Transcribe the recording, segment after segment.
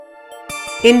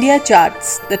India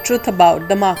Charts, the truth about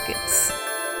the markets.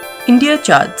 India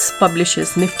Charts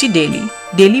publishes Nifty Daily,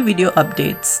 daily video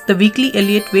updates, the weekly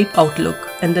Elliott Wave Outlook,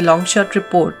 and the long short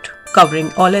report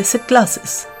covering all asset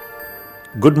classes.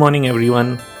 Good morning,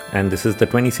 everyone, and this is the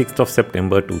 26th of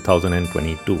September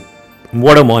 2022.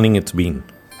 What a morning it's been.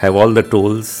 Have all the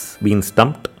trolls been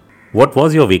stumped? What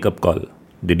was your wake-up call?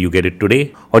 Did you get it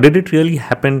today? Or did it really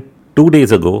happen 2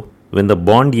 days ago when the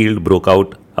bond yield broke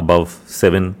out above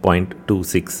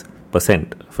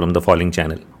 7.26% from the falling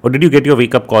channel? Or did you get your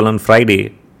wake-up call on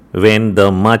Friday when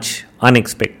the much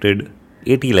unexpected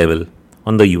 80 level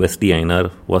on the USD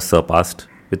INR was surpassed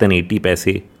with an 80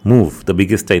 paise move, the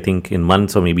biggest I think in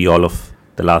months or maybe all of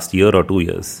the last year or 2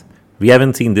 years? We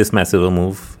haven't seen this massive a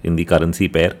move in the currency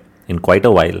pair in quite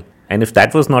a while. And if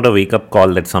that was not a wake-up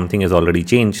call that something has already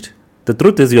changed, the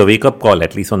truth is your wake-up call,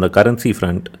 at least on the currency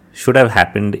front, should have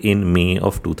happened in May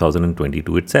of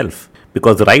 2022 itself.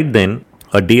 Because right then,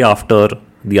 a day after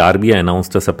the RBI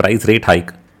announced a surprise rate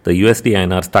hike, the USD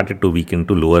INR started to weaken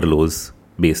to lower lows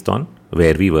based on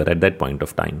where we were at that point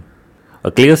of time.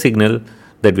 A clear signal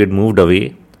that we had moved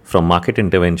away from market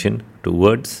intervention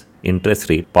towards interest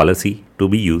rate policy to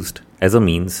be used as a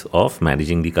means of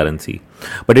managing the currency.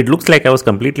 But it looks like I was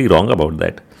completely wrong about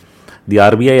that. The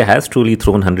RBI has truly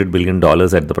thrown $100 billion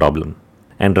at the problem.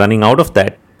 And running out of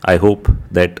that, I hope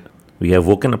that we have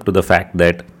woken up to the fact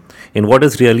that in what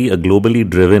is really a globally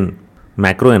driven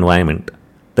macro environment,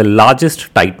 the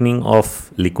largest tightening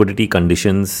of liquidity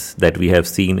conditions that we have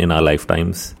seen in our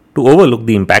lifetimes, to overlook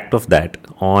the impact of that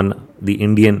on the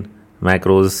Indian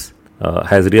macros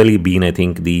has really been, I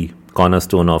think, the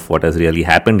cornerstone of what has really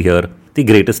happened here, the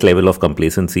greatest level of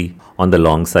complacency on the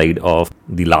long side of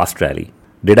the last rally.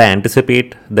 Did I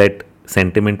anticipate that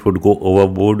sentiment would go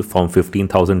overboard from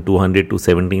 15,200 to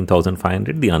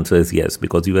 17,500? The answer is yes,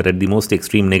 because we were at the most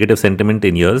extreme negative sentiment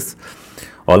in years,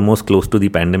 almost close to the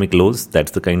pandemic lows.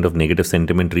 That's the kind of negative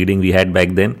sentiment reading we had back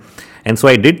then. And so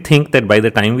I did think that by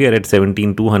the time we are at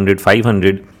 17,200,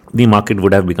 500, the market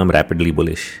would have become rapidly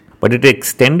bullish. But it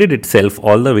extended itself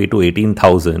all the way to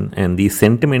 18,000, and the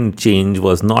sentiment change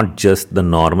was not just the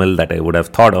normal that I would have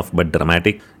thought of, but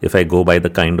dramatic if I go by the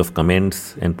kind of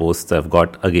comments and posts I've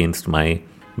got against my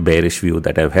bearish view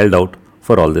that I've held out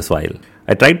for all this while.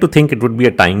 I tried to think it would be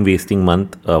a time-wasting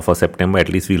month for September. At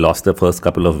least we lost the first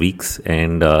couple of weeks,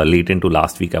 and late into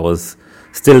last week I was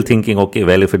still thinking, okay,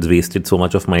 well, if it's wasted so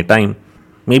much of my time,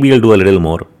 maybe I'll do a little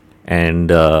more. And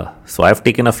so I've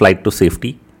taken a flight to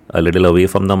safety, a little away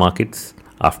from the markets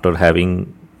after having,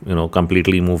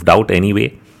 completely moved out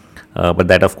anyway. But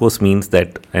that of course means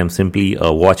that I am simply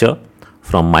a watcher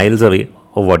from miles away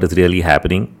of what is really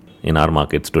happening in our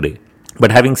markets today.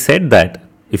 But having said that,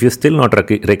 if you're still not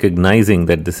recognizing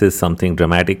that this is something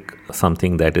dramatic,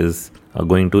 something that is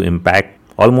going to impact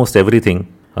almost everything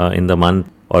in the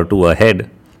month or two ahead,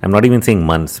 I'm not even saying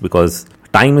months, because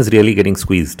time is really getting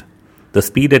squeezed. The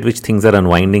speed at which things are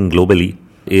unwinding globally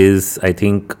is, I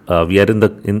think, we are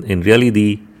in really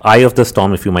the eye of the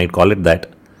storm, if you might call it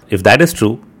that. If that is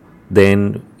true,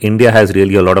 then India has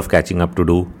really a lot of catching up to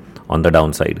do on the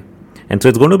downside. And so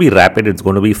it's going to be rapid, it's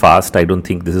going to be fast. I don't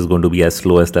think this is going to be as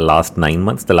slow as the last 9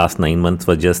 months. The last 9 months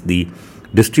were just the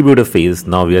distributive phase.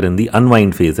 Now we are in the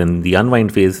unwind phase, and in the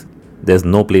unwind phase, there's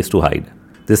no place to hide.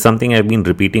 This is something I've been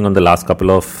repeating on the last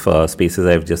couple of spaces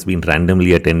I've just been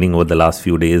randomly attending over the last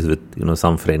few days with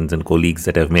some friends and colleagues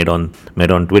that I've met on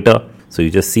Twitter. So you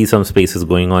just see some spaces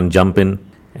going on, jump in,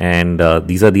 and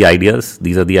these are the ideas.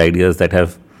 These are the ideas that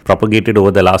have propagated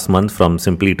over the last month, from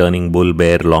simply turning bull,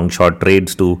 bear, long, short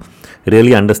trades to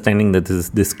really understanding that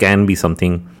this can be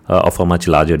something of a much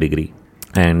larger degree.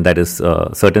 And that is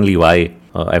certainly why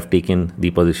I've taken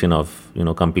the position of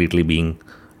completely being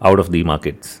out of the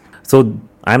markets. So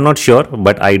I'm not sure,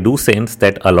 but I do sense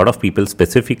that a lot of people,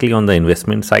 specifically on the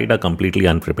investment side, are completely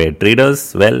unprepared.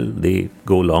 Traders, well, they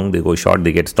go long, they go short,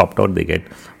 they get stopped out, they get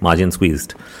margin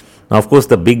squeezed. Now, of course,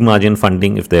 the big margin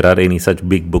funding, if there are any such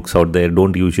big books out there,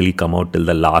 don't usually come out till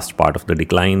the last part of the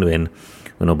decline, when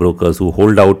brokers who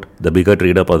hold out the bigger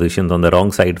trader positions on the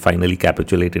wrong side finally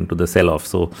capitulate into the sell-off.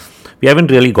 So we haven't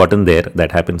really gotten there.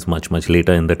 That happens much, much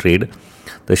later in the trade.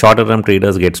 The shorter term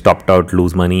traders get stopped out,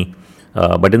 lose money.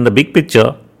 But in the big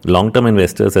picture, long-term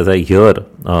investors, as I hear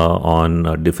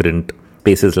on different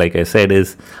spaces, like I said,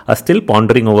 are still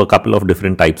pondering over a couple of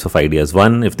different types of ideas.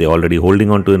 One, if they're already holding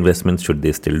on to investments, should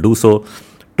they still do so?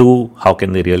 Two, how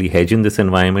can they really hedge in this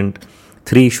environment?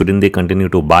 Three, shouldn't they continue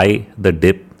to buy the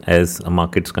dip as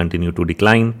markets continue to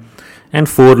decline? And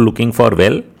four, looking for,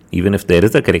 well, even if there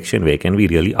is a correction, where can we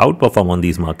really outperform on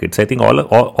these markets? I think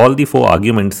all the four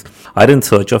arguments are in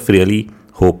search of really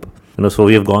hope. So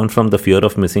we have gone from the fear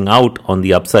of missing out on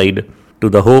the upside to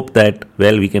the hope that,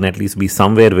 well, we can at least be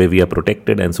somewhere where we are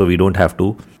protected, and so we don't have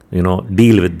to,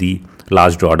 deal with the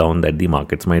large drawdown that the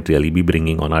markets might really be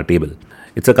bringing on our table.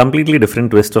 It's a completely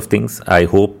different twist of things. I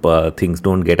hope things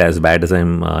don't get as bad as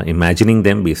I'm imagining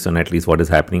them based on at least what is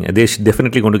happening. They're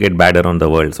definitely going to get bad around the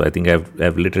world. So I think I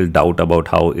have little doubt about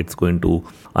how it's going to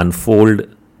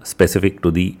unfold specific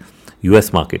to the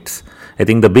US markets. I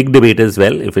think the big debate is,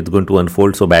 well, if it's going to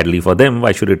unfold so badly for them,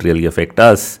 why should it really affect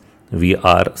us? We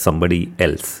are somebody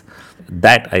else.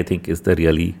 That, I think, is the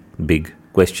really big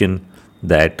question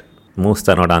that most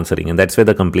are not answering, and that's where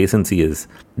the complacency is.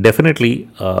 Definitely,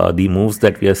 the moves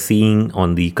that we are seeing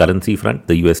on the currency front,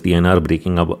 the USD/INR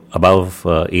breaking up above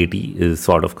 80 is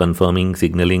sort of confirming,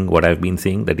 signaling what I've been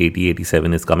saying, that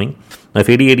 80-87 is coming. Now, if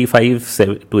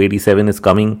 80-85 to 87 is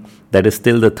coming, that is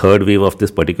still the third wave of this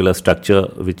particular structure,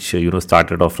 which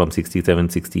started off from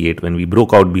 67-68 when we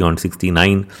broke out beyond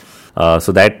 69.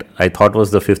 So that I thought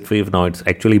was the fifth wave. Now it's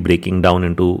actually breaking down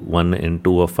into 1 and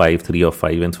 2 of 5, 3 of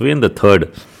 5, and so we're in the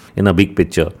third in a big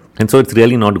picture. And so it's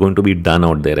really not going to be done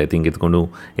out there. I think it's going to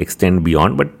extend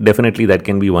beyond, but definitely that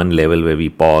can be one level where we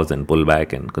pause and pull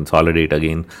back and consolidate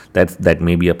again. That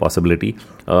may be a possibility.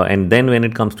 And then when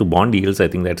it comes to bond yields, I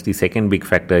think that's the second big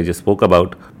factor I just spoke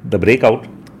about. The breakout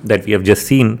that we have just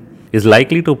seen is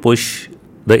likely to push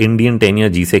the Indian 10-year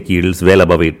GSEC yields well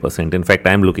above 8%. In fact,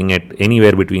 I'm looking at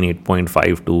anywhere between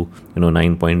 8.5 to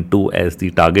 9.2 as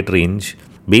the target range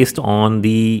based on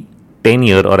the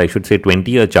 10-year, or I should say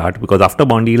 20-year chart, because after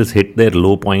bond yields hit their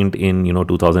low point in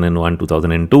 2001,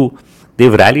 2002,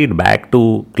 they've rallied back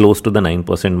to close to the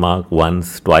 9% mark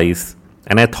once, twice.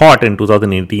 And I thought in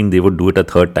 2018 they would do it a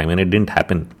third time, and it didn't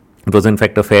happen. It was in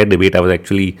fact a fair debate. I was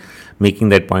actually making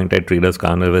that point at Traders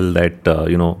Carnival that,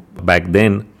 back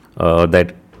then,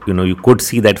 that you could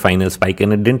see that final spike,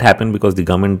 and it didn't happen because the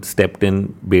government stepped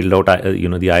in, bailed out, the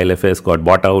ILFS got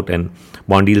bought out, and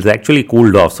bond yields actually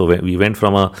cooled off. So we went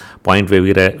from a point where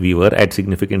we were at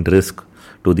significant risk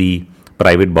to the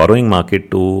private borrowing market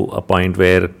to a point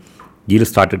where yields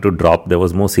started to drop. There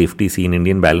was more safety seen.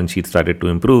 Indian balance sheet started to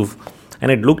improve, and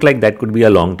it looked like that could be a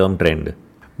long-term trend,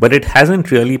 but it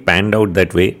hasn't really panned out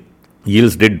that way.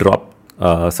 Yields did drop.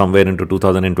 Somewhere into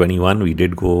 2021, we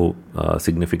did go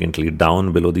significantly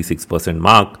down below the 6%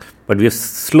 mark, but we have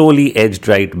slowly edged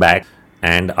right back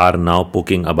and are now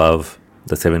poking above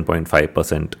the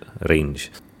 7.5%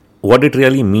 range. What it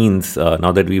really means,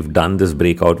 now that we've done this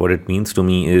breakout, what it means to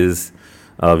me is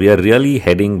we are really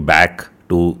heading back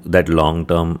to that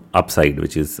long-term upside,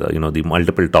 which is, the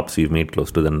multiple tops we've made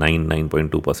close to the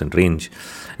 9.2% range.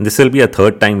 And this will be a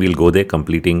third time we'll go there,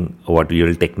 completing what we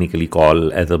will technically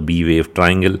call as a B-wave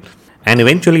triangle. And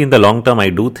eventually in the long term, I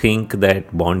do think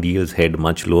that bond yields head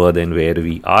much lower than where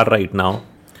we are right now.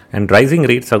 And rising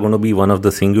rates are going to be one of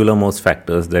the singular most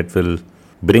factors that will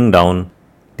bring down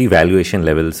the valuation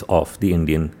levels of the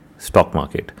Indian stock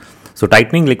market. So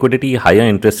tightening liquidity, higher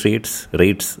interest rates,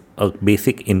 a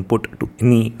basic input to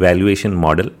any valuation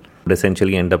model, would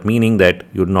essentially end up meaning that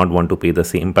you would not want to pay the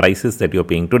same prices that you're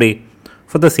paying today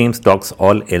for the same stocks,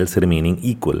 all else remaining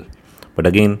equal. But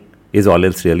again, is all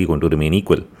else really going to remain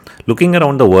equal? Looking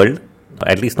around the world,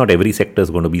 at least not every sector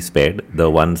is going to be spared. The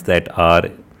ones that are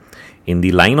in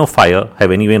the line of fire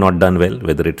have anyway not done well,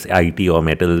 whether it's IT or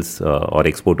metals or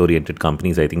export-oriented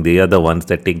companies. I think they are the ones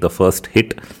that take the first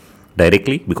hit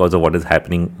directly because of what is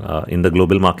happening in the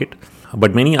global market.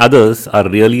 But many others are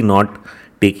really not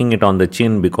taking it on the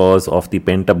chin because of the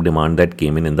pent-up demand that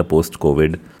came in the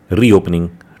post-COVID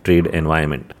reopening trade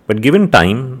environment. But given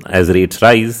time, as rates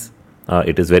rise,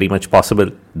 it is very much possible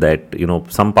that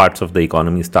some parts of the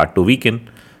economy start to weaken,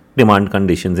 demand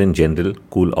conditions in general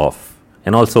cool off,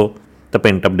 and also the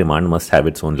pent-up demand must have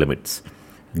its own limits.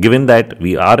 Given that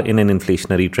we are in an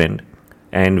inflationary trend,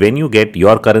 and when you get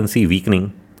your currency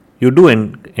weakening, you do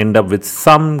end up with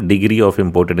some degree of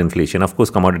imported inflation. Of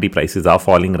course, commodity prices are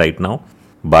falling right now,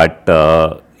 but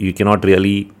you cannot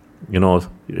really,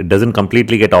 it doesn't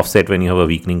completely get offset when you have a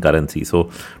weakening currency.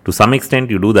 So to some extent,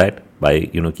 you do that by,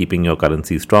 keeping your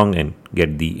currency strong and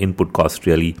get the input cost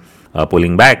really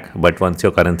pulling back. But once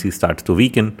your currency starts to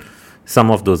weaken, some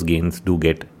of those gains do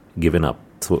get given up.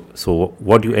 So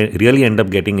what you really end up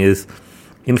getting is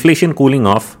inflation cooling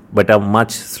off, but a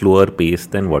much slower pace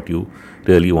than what you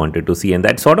really wanted to see. And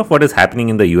that's sort of what is happening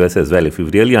in the US as well. If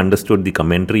you've really understood the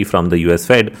commentary from the US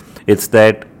Fed, it's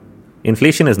that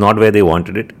inflation is not where they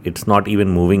wanted it. It's not even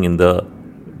moving in the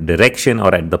direction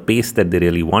or at the pace that they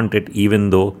really want it,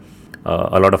 even though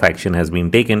a lot of action has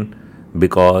been taken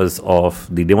because of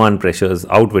the demand pressures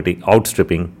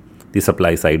outstripping the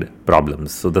supply side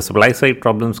problems. So the supply side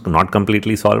problems not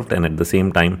completely solved, and at the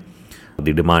same time,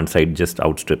 the demand side just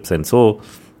outstrips. And so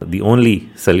the only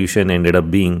solution ended up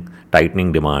being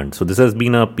tightening demand. So this has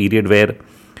been a period where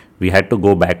we had to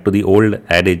go back to the old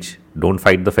adage, don't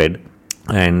fight the Fed.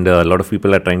 And a lot of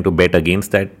people are trying to bet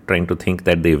against that, trying to think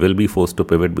that they will be forced to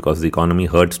pivot because the economy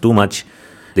hurts too much.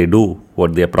 They do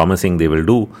what they are promising they will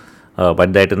do.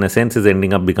 But that in a sense is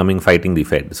ending up becoming fighting the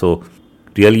Fed. So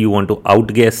really you want to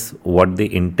outguess what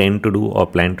they intend to do or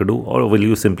plan to do, or will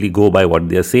you simply go by what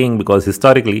they are saying? Because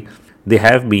historically, they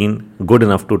have been good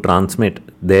enough to transmit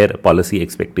their policy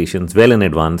expectations well in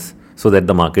advance so that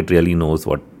the market really knows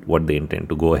what they intend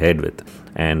to go ahead with.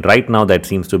 And right now that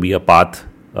seems to be a path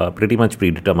pretty much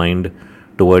predetermined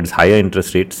towards higher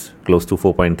interest rates, close to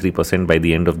 4.3% by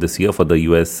the end of this year for the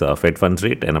US Fed funds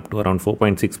rate, and up to around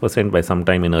 4.6% by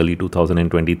sometime in early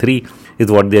 2023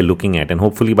 is what they're looking at. And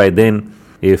hopefully by then,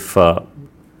 if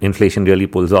inflation really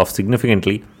pulls off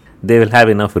significantly, they will have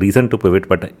enough reason to pivot.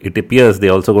 But it appears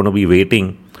they're also going to be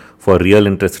waiting for real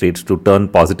interest rates to turn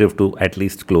positive to at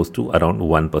least close to around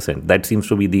 1%. That seems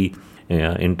to be the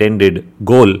intended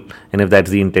goal. And if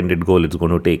that's the intended goal, it's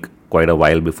going to take quite a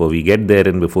while before we get there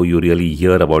and before you really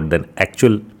hear about the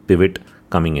actual pivot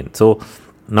coming in. So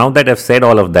now that I've said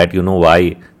all of that, you know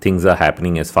why things are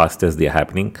happening as fast as they're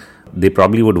happening. They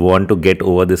probably would want to get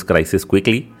over this crisis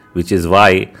quickly, which is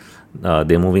why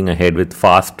they're moving ahead with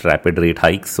fast, rapid rate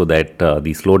hikes so that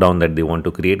the slowdown that they want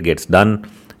to create gets done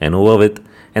and over with.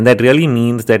 And that really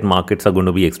means that markets are going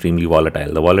to be extremely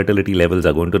volatile. The volatility levels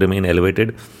are going to remain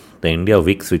elevated. The India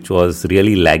VIX, which was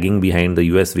really lagging behind the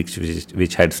US VIX,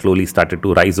 which had slowly started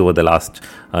to rise over the last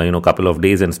couple of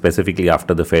days, and specifically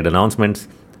after the Fed announcements,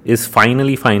 is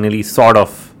finally sort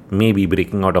of maybe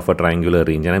breaking out of a triangular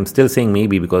range. And I'm still saying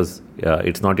maybe because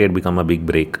it's not yet become a big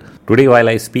break. Today, while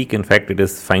I speak, in fact, it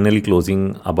is finally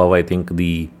closing above, I think,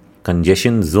 the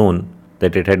congestion zone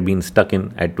that it had been stuck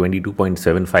in at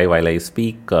 22.75 while I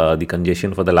speak. The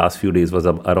congestion for the last few days was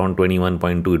around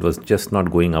 21.2. It was just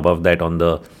not going above that on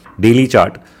the daily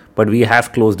chart, but we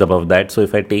have closed above that. So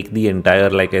if I take the entire,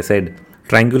 like I said,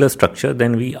 triangular structure,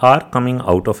 then we are coming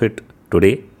out of it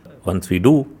today. Once we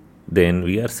do, then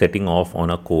we are setting off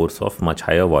on a course of much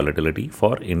higher volatility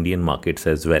for Indian markets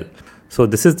as well. So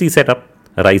this is the setup.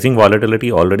 Rising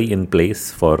volatility already in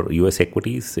place for US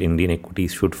equities. Indian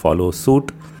equities should follow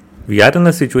suit. We are in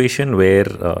a situation where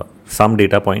some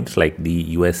data points like the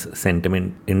US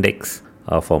sentiment index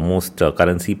for most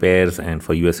currency pairs and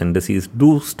for US indices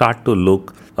do start to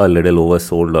look a little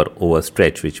oversold or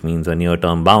overstretched, which means a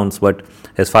near-term bounce. But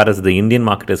as far as the Indian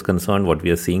market is concerned, what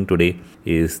we are seeing today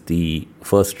is the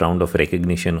first round of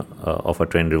recognition of a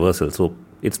trend reversal. So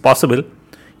it's possible,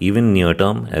 even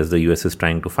near-term, as the US is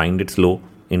trying to find its low,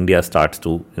 India starts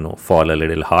to fall a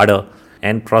little harder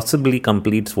and possibly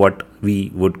completes what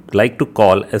we would like to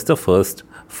call as the first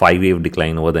 5-wave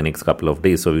decline over the next couple of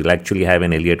days. So we'll actually have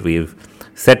an Elliott wave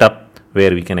set up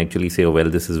where we can actually say, oh, well,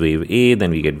 this is wave A,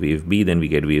 then we get wave B, then we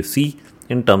get wave C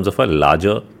in terms of a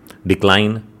larger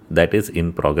decline that is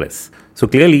in progress. So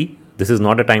clearly, this is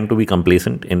not a time to be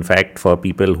complacent. In fact, for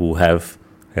people who have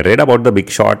read about The Big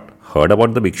Short, heard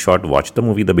about The Big Short, watched the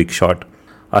movie The Big Short,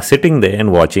 are sitting there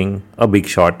and watching a big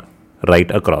shot right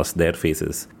across their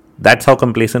faces. That's how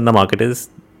complacent the market is.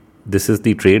 This is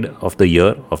the trade of the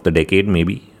year, of the decade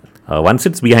maybe. Once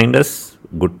it's behind us,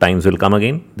 good times will come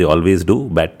again. They always do.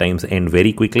 Bad times end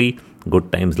very quickly.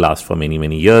 Good times last for many,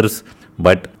 many years.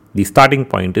 But the starting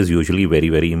point is usually very,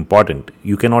 very important.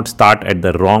 You cannot start at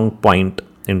the wrong point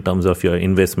in terms of your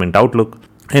investment outlook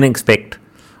and expect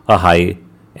a high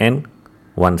and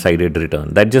one-sided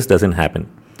return. That just doesn't happen.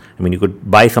 I mean, you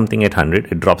could buy something at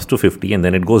 100, it drops to 50, and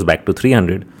then it goes back to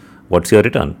 300. What's your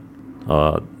return?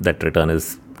 That return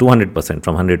is 200%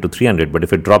 from 100 to 300. But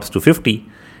if it drops to 50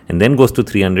 and then goes to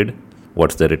 300,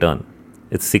 what's the return?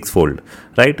 It's sixfold,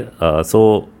 right?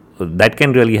 So that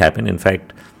can really happen. In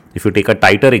fact, if you take a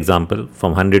tighter example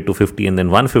from 100 to 50 and then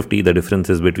 150, the difference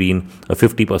is between a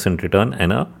 50% return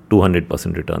and a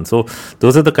 200% return. So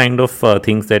those are the kind of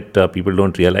things that people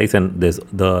don't realize. And there's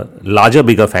the larger,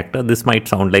 bigger factor. This might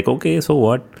sound like, okay, so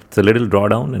what? It's a little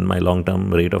drawdown in my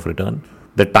long-term rate of return.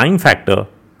 The time factor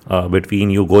between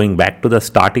you going back to the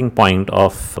starting point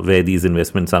of where these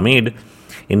investments are made,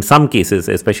 in some cases,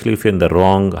 especially if you're in the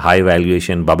wrong high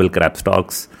valuation bubble crap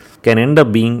stocks, can end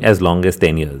up being as long as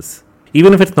 10 years.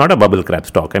 Even if it's not a bubble crap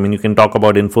stock, I mean, you can talk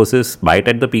about Infosys, buy it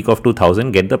at the peak of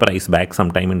 2000, get the price back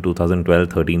sometime in 2012,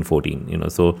 13, 14.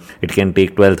 So it can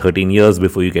take 12, 13 years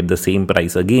before you get the same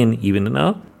price again, even in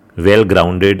a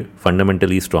well-grounded,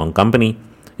 fundamentally strong company,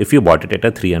 if you bought it at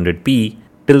a 300p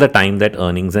till the time that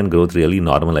earnings and growth really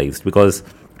normalized. Because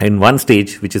In one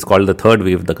stage, which is called the third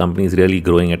wave, the company is really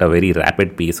growing at a very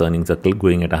rapid pace, earnings are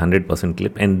going at 100%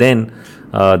 clip. And then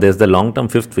there's the long-term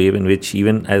fifth wave, in which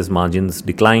even as margins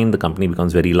decline, the company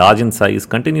becomes very large in size,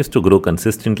 continues to grow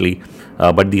consistently,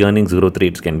 but the earnings growth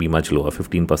rates can be much lower,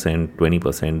 15%,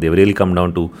 20%. They've really come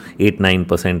down to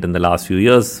 8-9% in the last few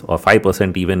years, or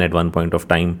 5% even at one point of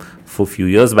time for a few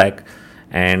years back.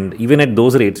 And even at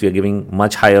those rates, we are giving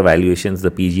much higher valuations. The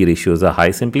PG ratios are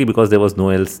high simply because there was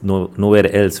nowhere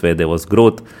else where there was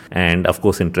growth. And of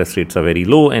course, interest rates are very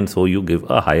low. And so you give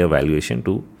a higher valuation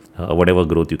to whatever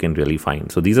growth you can really find.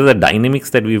 So these are the dynamics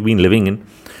that we've been living in.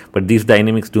 But these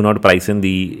dynamics do not price in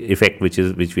the effect which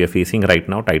we are facing right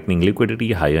now: tightening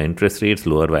liquidity, higher interest rates,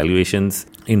 lower valuations,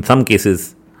 in some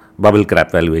cases bubble crap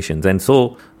valuations. And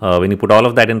so when you put all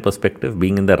of that in perspective,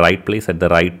 being in the right place at the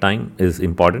right time is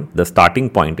important. The starting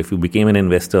point, if you became an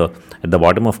investor at the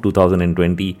bottom of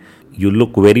 2020, you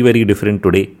look very, very different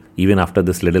today, even after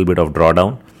this little bit of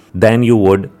drawdown, than you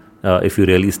would if you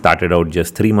really started out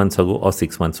just 3 months ago or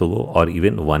 6 months ago or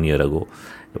even 1 year ago.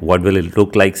 What will it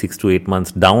look like 6 to 8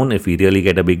 months down if we really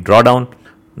get a big drawdown?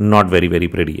 Not very, very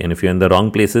pretty. And if you're in the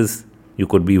wrong places, you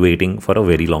could be waiting for a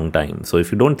very long time. So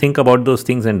if you don't think about those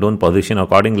things and don't position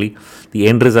accordingly, the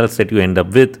end results that you end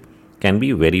up with can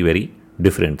be very, very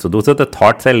different. So those are the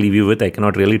thoughts I'll leave you with. I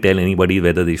cannot really tell anybody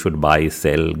whether they should buy,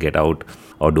 sell, get out,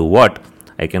 or do what.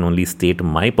 I can only state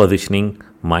my positioning,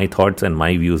 my thoughts and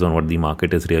my views on what the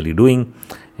market is really doing.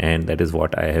 And that is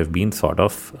what I have been sort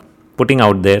of putting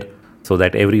out there so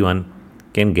that everyone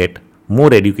can get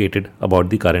more educated about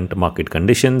the current market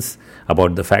conditions,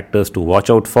 about the factors to watch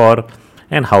out for,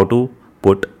 and how to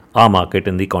put our market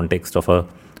in the context of a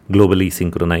globally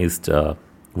synchronized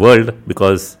world,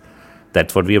 because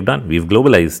that's what we have done. We've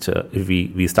globalized.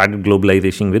 We started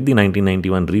globalization with the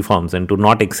 1991 reforms, and to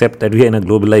not accept that we are in a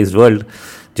globalized world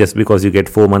just because you get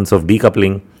 4 months of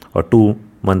decoupling or 2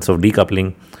 months of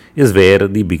decoupling is where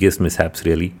the biggest mishaps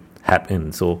really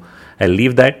happen. So I'll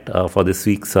leave that for this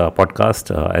week's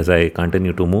podcast as I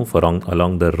continue to move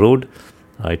along the road.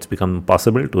 It's become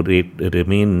possible to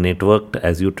remain networked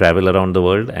as you travel around the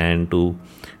world and to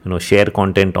share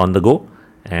content on the go.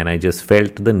 And I just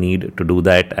felt the need to do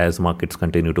that as markets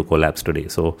continue to collapse today.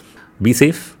 So be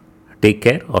safe, take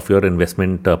care of your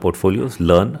investment portfolios,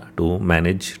 learn to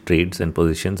manage trades and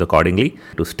positions accordingly,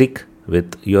 to stick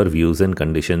with your views and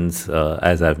conditions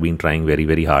as I've been trying very,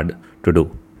 very hard to do.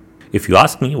 If you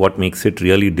ask me what makes it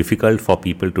really difficult for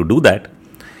people to do that,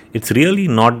 it's really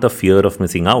not the fear of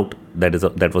missing out.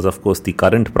 That was of course the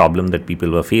current problem that people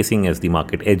were facing as the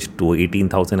market edged to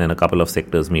 18,000 and a couple of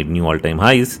sectors made new all-time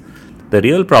highs. The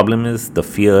real problem is the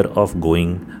fear of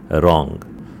going wrong.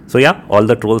 So yeah, all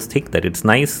the trolls think that it's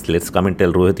nice. Let's come and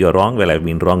tell Rohit you're wrong. Well, I've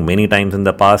been wrong many times in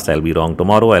the past. I'll be wrong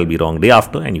tomorrow. I'll be wrong day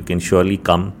after. And you can surely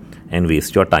come and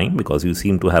waste your time because you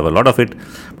seem to have a lot of it.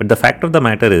 But the fact of the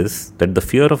matter is that the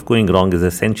fear of going wrong is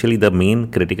essentially the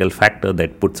main critical factor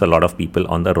that puts a lot of people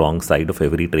on the wrong side of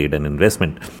every trade and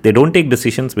investment. They don't take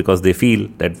decisions because they feel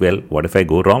that, well, what if I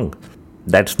go wrong?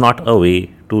 That's not a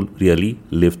way to really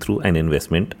live through an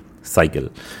investment cycle.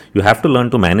 You have to learn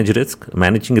to manage risk.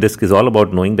 Managing risk is all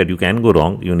about knowing that you can go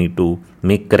wrong. You need to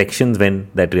make corrections when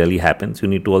that really happens. You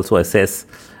need to also assess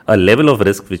a level of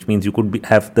risk, which means you could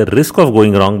have the risk of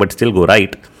going wrong but still go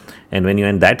right. And when you're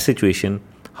in that situation,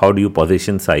 how do you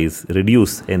position size,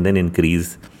 reduce and then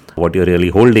increase what you're really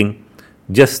holding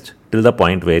just till the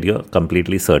point where you're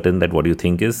completely certain that what you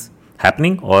think is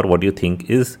happening or what you think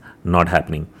is not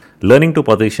happening. Learning to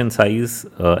position size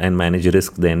and manage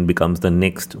risk then becomes the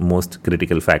next most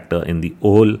critical factor in the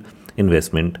whole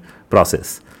investment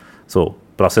process. So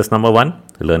process number 1,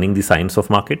 learning the science of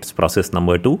markets. Process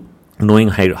number 2, knowing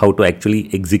how to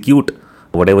actually execute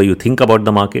whatever you think about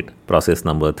the market. Process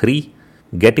number 3,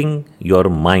 getting your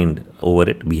mind over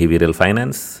it. Behavioral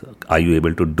finance. Are you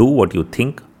able to do what you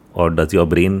think, or does your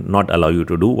brain not allow you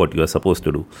to do what you are supposed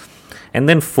to do? And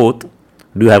then 4th,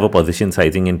 do you have a position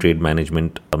sizing and trade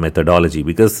management methodology?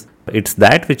 Because it's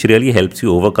that which really helps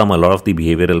you overcome a lot of the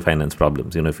behavioral finance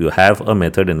problems. If you have a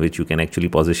method in which you can actually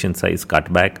position size,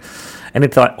 cut back, and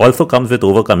it also comes with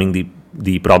overcoming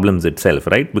the problems itself,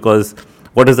 right? Because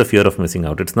what is the fear of missing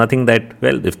out? It's nothing that,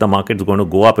 well, if the market's going to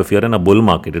go up, if you're in a bull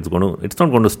market, it's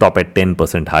not going to stop at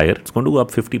 10% higher. It's going to go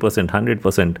up 50%,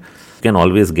 100%. You can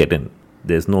always get in.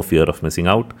 There's no fear of missing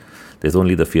out. There's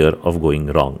only the fear of going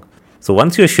wrong. So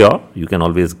once you're sure, you can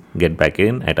always get back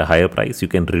in at a higher price. You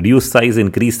can reduce size,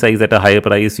 increase size at a higher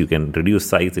price. You can reduce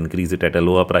size, increase it at a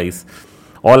lower price.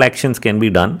 All actions can be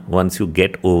done once you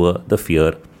get over the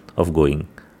fear of going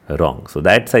wrong. So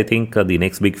that's, I think, the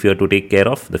next big fear to take care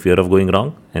of, the fear of going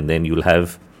wrong. And then you'll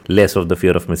have less of the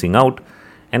fear of missing out.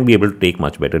 and be able to take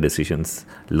much better decisions.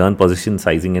 Learn position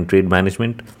sizing and trade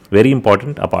management. Very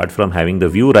important, apart from having the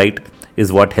view right,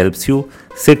 is what helps you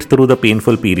sit through the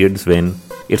painful periods when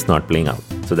it's not playing out.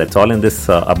 So that's all in this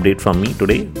update from me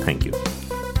today. Thank you.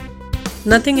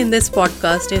 Nothing in this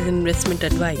podcast is investment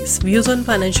advice. Views on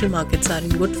financial markets are in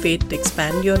good faith to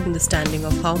expand your understanding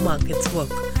of how markets work.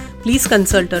 Please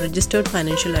consult a registered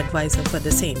financial advisor for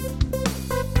the same.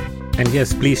 And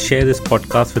yes, please share this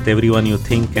podcast with everyone you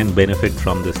think can benefit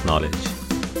from this knowledge.